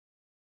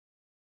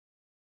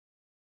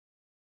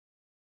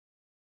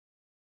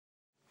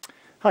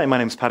Hi, my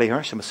name is Paddy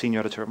Hirsch. I'm a senior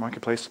editor at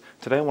Marketplace.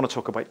 Today I want to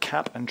talk about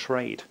cap and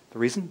trade. The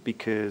reason?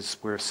 Because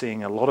we're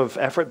seeing a lot of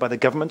effort by the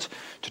government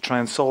to try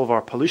and solve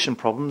our pollution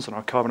problems and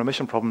our carbon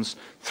emission problems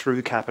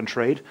through cap and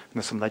trade. And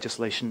there's some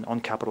legislation on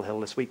Capitol Hill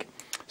this week.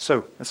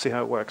 So let's see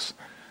how it works.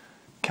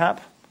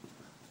 Cap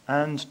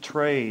and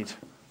trade.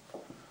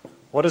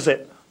 What is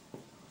it?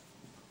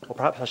 Well,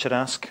 perhaps I should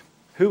ask,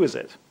 who is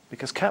it?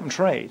 Because cap and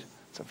trade,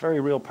 it's a very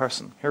real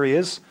person. Here he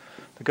is,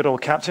 the good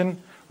old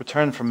captain,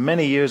 returned from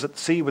many years at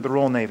sea with the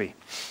Royal Navy.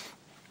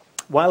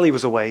 While he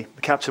was away,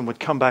 the captain would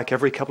come back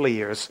every couple of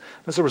years.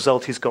 As a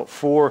result, he's got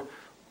four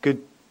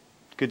good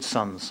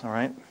sons, all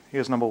right?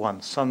 Here's number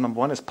one. Son number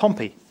one is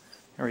Pompey.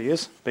 Here he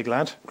is, big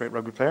lad, great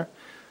rugby player.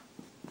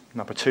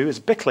 Number two is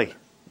Bickley.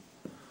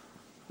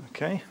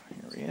 Okay,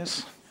 here he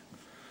is.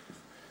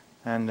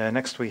 And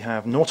next we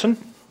have Norton.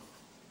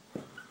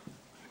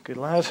 Good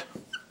lad.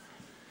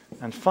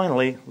 And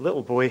finally,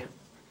 little boy,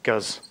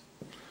 Guz.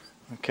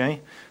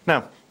 Okay.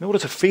 Now, in order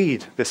to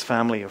feed this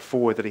family of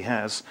four that he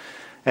has,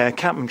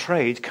 Captain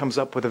Trade comes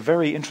up with a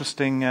very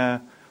interesting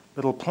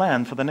little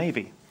plan for the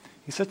Navy.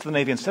 He says to the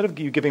Navy, instead of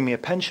you giving me a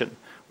pension,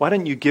 why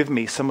don't you give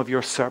me some of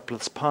your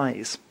surplus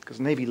pies? Because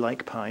the Navy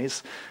like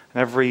pies,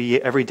 and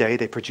every day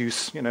they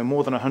produce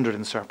more than 100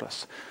 in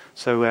surplus.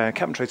 So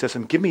Captain Trade says to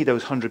him, give me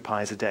those 100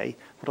 pies a day.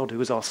 What I'll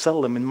do is I'll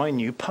sell them in my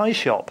new pie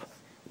shop.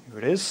 Here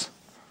it is.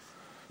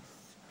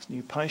 This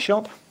new pie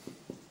shop.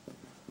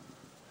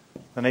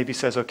 The Navy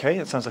says, okay,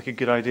 it sounds like a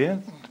good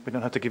idea. We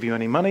don't have to give you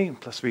any money,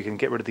 plus we can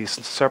get rid of these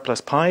surplus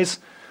pies.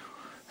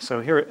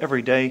 So here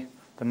every day,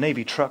 the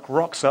Navy truck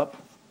rocks up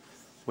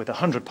with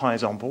 100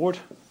 pies on board.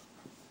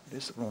 It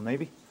is the Royal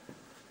Navy.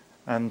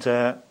 And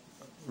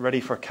ready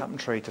for Captain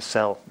Trade to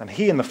sell. And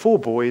he and the four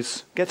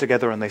boys get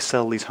together and they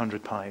sell these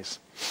 100 pies.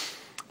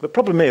 The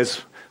problem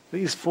is,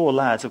 these four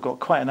lads have got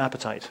quite an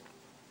appetite.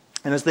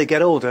 And as they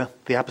get older,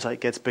 the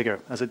appetite gets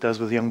bigger, as it does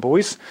with young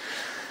boys.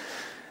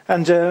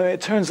 And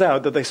it turns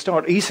out that they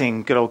start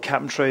eating good old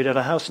Captain Trade at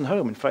a house and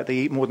home. In fact, they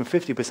eat more than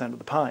 50% of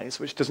the pies,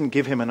 which doesn't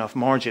give him enough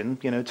margin,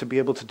 to be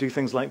able to do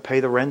things like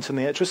pay the rent and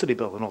the electricity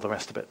bill and all the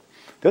rest of it.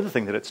 The other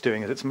thing that it's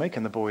doing is it's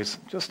making the boys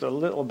just a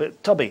little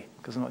bit tubby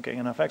because they're not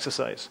getting enough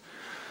exercise.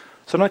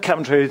 So now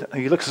Captain Trade,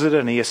 he looks at it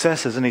and he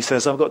assesses and he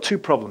says, I've got two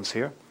problems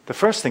here. The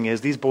first thing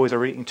is these boys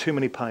are eating too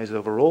many pies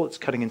overall. It's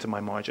cutting into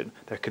my margin.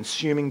 They're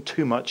consuming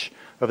too much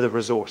of the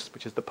resource,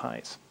 which is the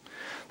pies.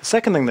 The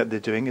second thing that they're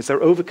doing is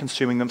they're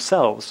over-consuming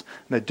themselves,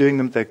 and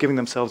they're giving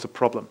themselves a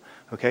problem,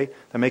 okay?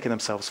 They're making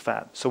themselves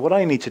fat. So what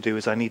I need to do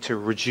is I need to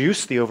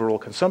reduce the overall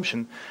consumption,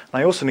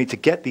 and I also need to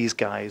get these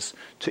guys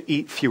to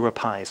eat fewer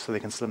pies so they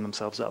can slim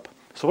themselves up.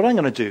 So what I'm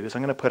going to do is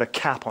I'm going to put a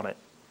cap on it,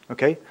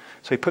 okay?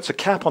 So he puts a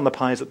cap on the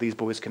pies that these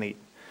boys can eat.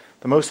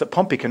 The most that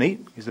Pompey can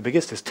eat, he's the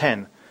biggest, is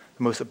 10.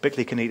 The most that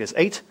Bickley can eat is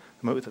 8.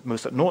 The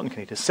most that Norton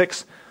can eat is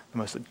 6. The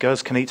most that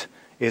Guz can eat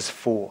is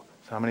 4.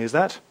 So how many is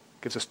that?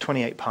 Gives us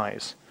 28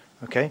 pies.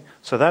 Okay,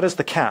 so that is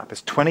the cap.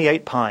 It's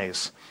 28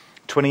 pies,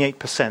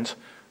 28%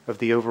 of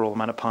the overall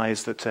amount of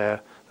pies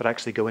that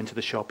actually go into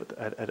the shop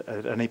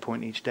at any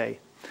point each day.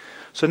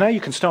 So now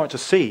you can start to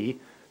see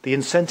the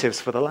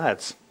incentives for the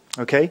lads,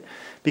 okay?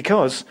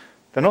 Because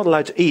they're not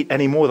allowed to eat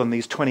any more than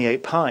these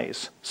 28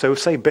 pies. So if,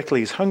 say,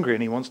 Bickley's hungry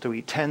and he wants to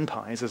eat 10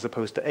 pies as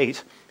opposed to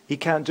 8, he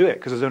can't do it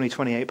because there's only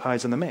 28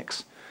 pies in the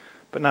mix.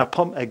 But now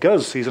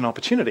Guz sees an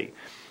opportunity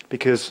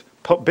because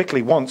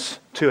Bickley wants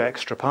 2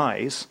 extra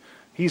pies.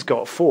 He's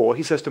got 4.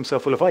 He says to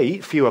himself, well, if I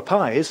eat fewer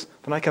pies,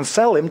 then I can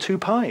sell him 2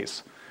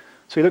 pies.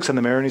 So he looks in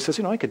the mirror and he says,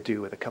 I could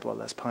do with a couple of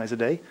less pies a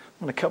day.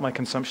 I'm going to cut my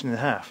consumption in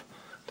half,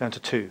 down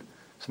to 2.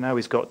 So now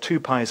he's got 2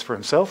 pies for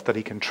himself that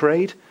he can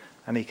trade,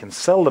 and he can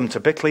sell them to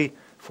Bickley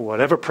for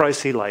whatever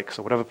price he likes,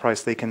 or whatever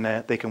price they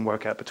can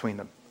work out between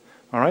them.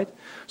 All right?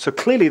 So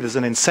clearly there's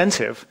an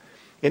incentive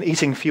in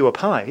eating fewer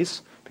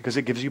pies, because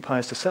it gives you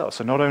pies to sell.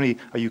 So not only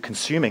are you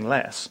consuming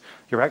less,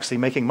 you're actually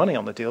making money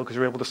on the deal because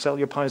you're able to sell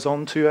your pies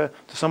on to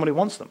somebody who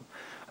wants them.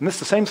 And the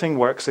same thing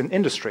works in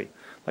industry.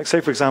 Like, say,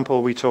 for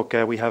example, we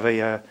have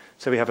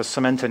a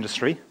cement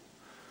industry,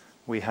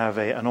 we have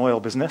an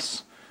oil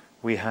business,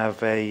 we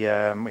have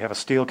a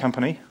steel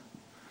company,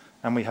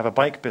 and we have a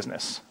bike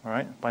business, all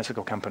right,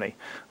 bicycle company.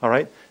 All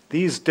right,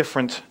 these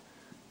different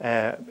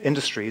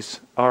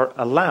industries are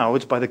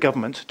allowed by the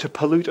government to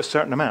pollute a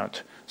certain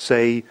amount,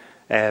 say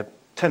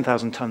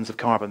 10,000 tons of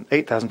carbon,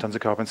 8,000 tons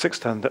of carbon,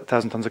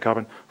 6,000 tons of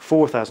carbon,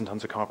 4,000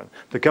 tons of carbon.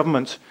 The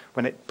government,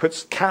 when it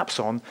puts caps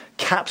on,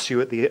 caps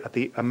you at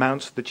the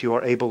amount that you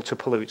are able to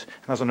pollute.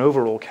 And there's an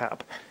overall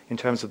cap in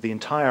terms of the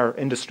entire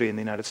industry in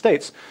the United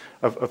States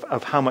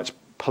of how much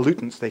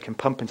pollutants they can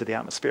pump into the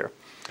atmosphere.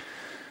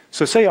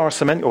 So say our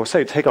cement, or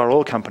say take our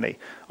oil company.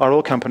 Our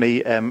oil company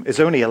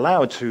is only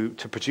allowed to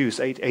produce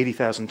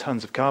 80,000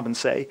 tons of carbon,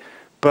 say,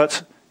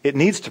 but it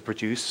needs to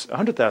produce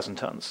 100,000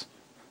 tons.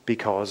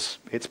 Because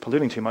it's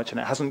polluting too much and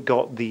it hasn't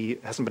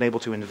been able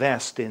to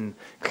invest in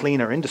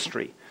cleaner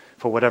industry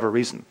for whatever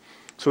reason.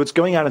 So it's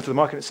going out into the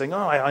market and saying,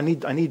 I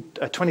need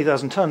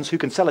 20,000 tons, who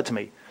can sell it to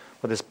me?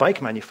 Well, this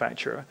bike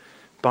manufacturer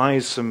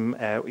buys some,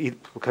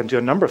 can do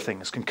a number of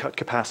things, can cut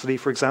capacity,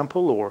 for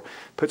example, or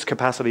puts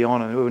capacity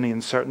on and only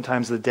in certain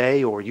times of the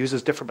day, or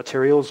uses different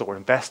materials, or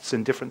invests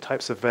in different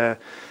types of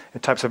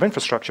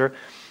infrastructure,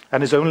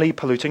 and is only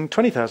polluting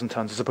 20,000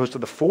 tons as opposed to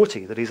the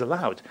 40 that he's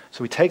allowed.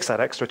 So he takes that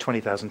extra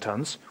 20,000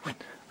 tons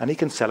and he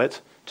can sell it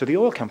to the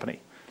oil company.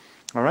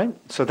 All right?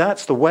 So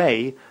that's the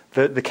way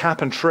that the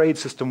cap and trade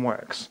system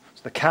works.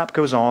 So the cap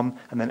goes on,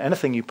 and then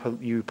anything you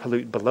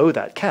pollute below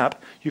that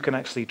cap, you can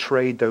actually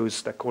trade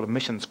those, they're called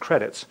emissions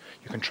credits.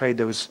 You can trade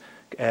those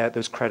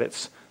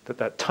credits,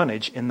 that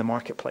tonnage in the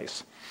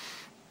marketplace.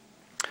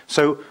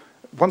 So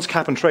once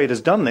cap and trade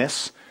has done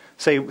this,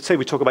 say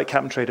we talk about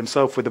cap and trade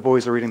himself, where the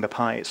boys are eating the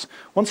pies.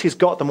 Once he's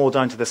got them all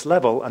down to this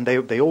level, and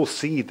they all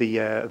see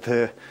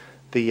the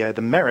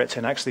merit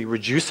in actually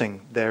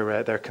reducing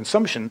their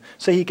consumption,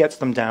 say he gets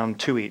them down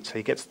to eat. So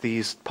he gets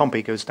these,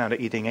 Pompey goes down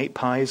to eating 8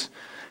 pies,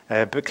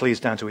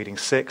 Bickley's down to eating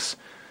 6,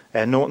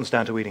 Norton's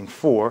down to eating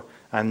 4,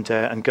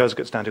 and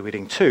Gusgott's down to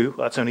eating 2.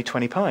 Well, that's only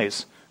 20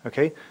 pies.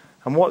 Okay,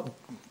 and what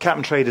cap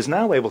and trade is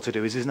now able to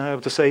do is he's now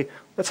able to say,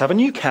 let's have a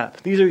new cap.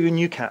 These are your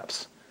new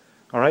caps.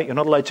 All right, you're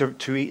not allowed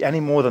to eat any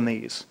more than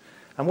these.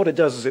 And what it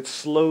does is it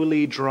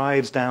slowly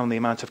drives down the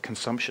amount of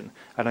consumption.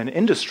 And in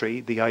industry,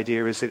 the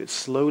idea is that it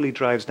slowly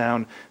drives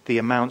down the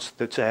amounts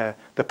that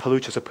the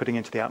polluters are putting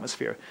into the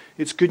atmosphere.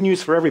 It's good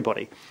news for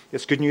everybody.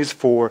 It's good news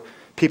for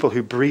people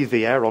who breathe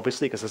the air,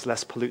 obviously, because there's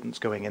less pollutants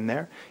going in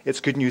there. It's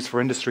good news for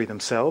industry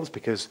themselves,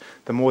 because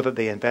the more that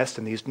they invest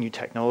in these new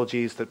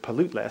technologies that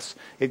pollute less,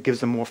 it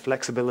gives them more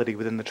flexibility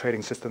within the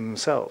trading system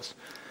themselves.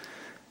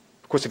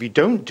 Of course, if you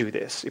don't do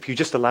this, if you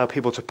just allow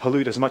people to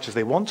pollute as much as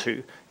they want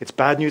to, it's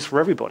bad news for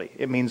everybody.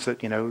 It means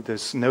that,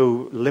 there's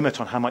no limit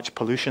on how much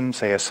pollution,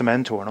 say, a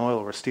cement or an oil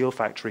or a steel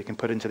factory can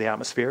put into the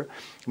atmosphere.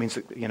 It means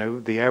that,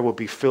 the air will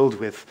be filled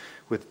with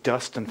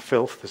dust and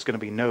filth. There's going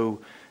to be no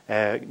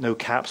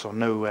caps or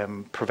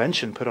no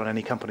prevention put on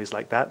any companies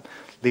like that.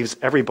 Leaves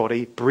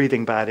everybody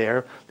breathing bad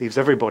air, leaves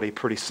everybody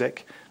pretty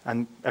sick,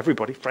 and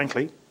everybody,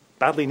 frankly,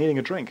 badly needing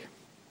a drink.